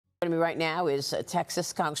Joining me right now is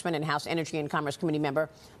Texas Congressman and House Energy and Commerce Committee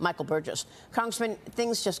member Michael Burgess. Congressman,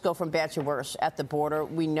 things just go from bad to worse at the border.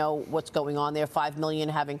 We know what's going on there. 5 million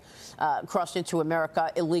having crossed into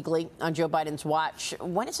America illegally on Joe Biden's watch.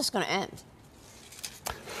 When is this going to end?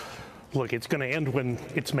 Look, it's going to end when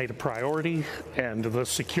it's made a priority, and the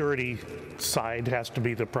security side has to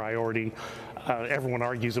be the priority. Everyone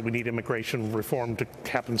argues that we need immigration reform to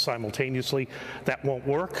happen simultaneously. That won't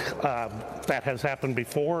work. That has happened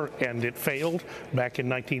before, and it failed back in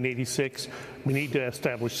 1986. We need to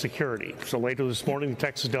establish security. So later this morning, the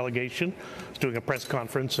Texas delegation is doing a press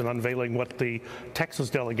conference and unveiling what the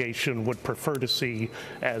Texas delegation would prefer to see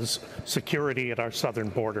as security at our southern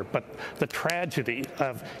border. But the tragedy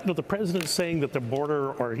of, the president saying that the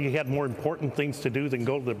border, or he had more important things to do than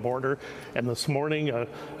go to the border, and this morning a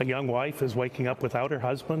young wife is waking up without her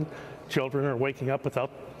husband. Children are waking up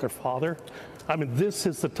without their father. I mean, this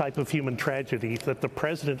is the type of human tragedy that the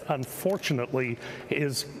president, unfortunately,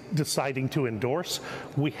 is deciding to endorse.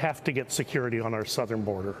 We have to get security on our southern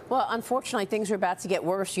border. Well, unfortunately, things are about to get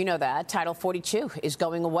worse. You know that. Title 42 is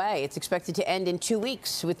going away. It's expected to end in 2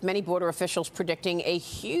 weeks, with many border officials predicting a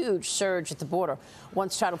huge surge at the border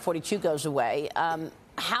once Title 42 goes away.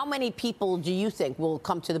 How many people do you think will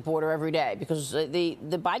come to the border every day? Because the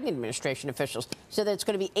Biden administration officials said that it's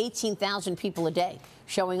going to be 18,000 people a day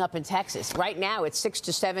showing up in Texas. Right now, it's 6,000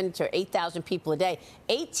 to 7,000 to 8,000 people a day.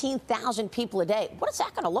 18,000 people a day. What is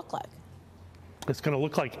that going to look like? It's going to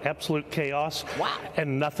look like absolute chaos. Wow.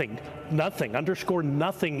 And nothing, underscore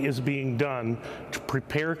nothing is being done to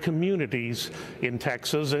prepare communities in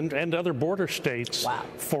Texas and other border states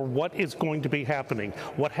for what is going to be happening.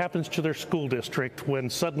 What happens to their school district when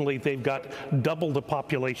suddenly they've got double the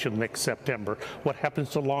population next September? What happens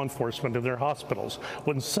to law enforcement in their hospitals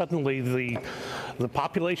when suddenly the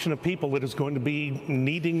population of people that is going to be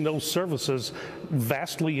needing those services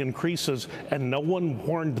vastly increases, and no one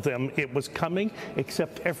warned them it was coming?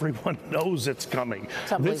 Except everyone knows it's coming.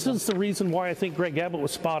 This is the reason why I think Greg Abbott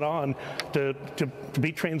was spot on to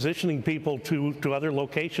be transitioning people to other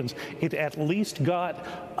locations. It at least got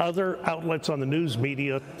other outlets on the news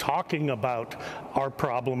media talking about our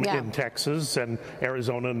problem in Texas and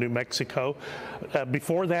Arizona and New Mexico.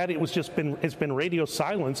 Before that, it's been radio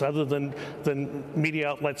silence other than media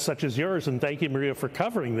outlets such as yours. And thank you, Maria, for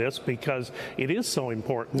covering this, because it is so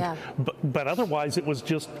important. Yeah. But otherwise, it was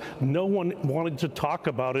just no one wanted to talk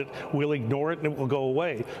about it. We'll ignore it and it will go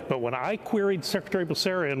away. But when I queried Secretary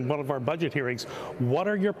Becerra in one of our budget hearings, what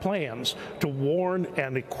are your plans to warn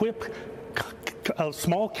and equip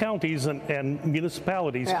small counties and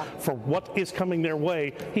municipalities for what is coming their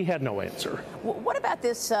way, he had no answer. What about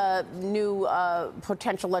this new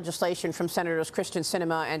potential legislation from Senators Kristen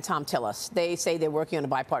Sinema and Tom Tillis? They say they're working on a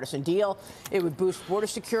bipartisan deal. It would boost border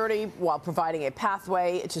security while providing a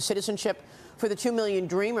pathway to citizenship for the 2 million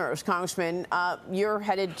Dreamers. Congressman, you're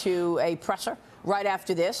headed to a presser right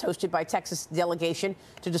after this, hosted by Texas delegation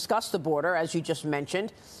to discuss the border, as you just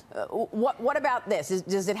mentioned. What about this?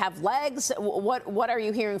 Does it have legs? What are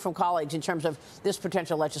you hearing from colleagues in terms of this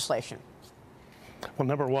potential legislation? Well,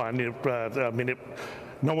 number one,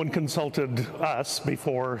 no one consulted us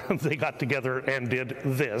before they got together and did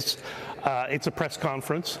this. It's a press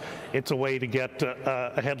conference. It's a way to get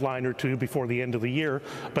a headline or two before the end of the year.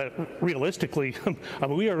 But realistically,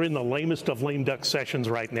 we are in the lamest of lame duck sessions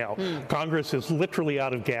right now. Congress is literally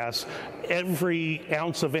out of gas. Every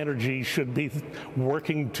ounce of energy should be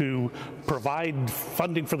working to provide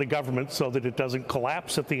funding for the government so that it doesn't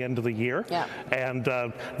collapse at the end of the year. Yeah. And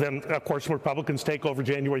then, of course, Republicans take over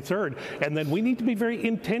January 3rd. And then we need to be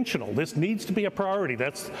very intentional. This needs to be a priority.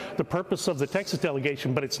 That's the purpose of the Texas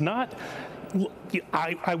delegation, but it's not.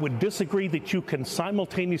 I would disagree that you can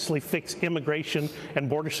simultaneously fix immigration and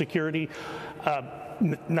border security.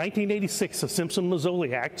 1986, the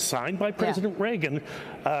Simpson-Mazzoli Act, signed by President Reagan,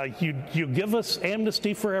 you give us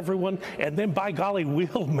amnesty for everyone, and then, by golly,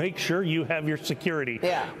 we'll make sure you have your security.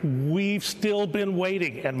 Yeah. We've still been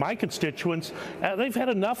waiting, and my constituents, they've had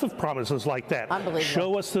enough of promises like that. Unbelievable.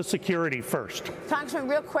 Show us the security first. Congressman,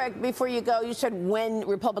 real quick, before you go, you said when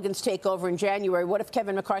Republicans take over in January. What if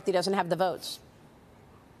Kevin McCarthy doesn't have the votes?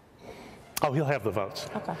 Oh, he'll have the votes.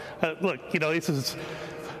 Okay. Look,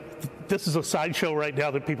 this is a sideshow right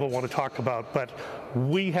now that people want to talk about, but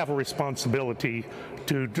we have a responsibility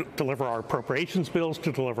to deliver our appropriations bills,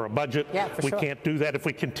 to deliver a budget. Yeah, for sure. We can't do that if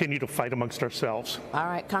we continue to fight amongst ourselves. All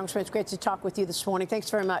right, Congressman, it's great to talk with you this morning. Thanks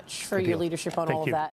very much for your leadership on all of that.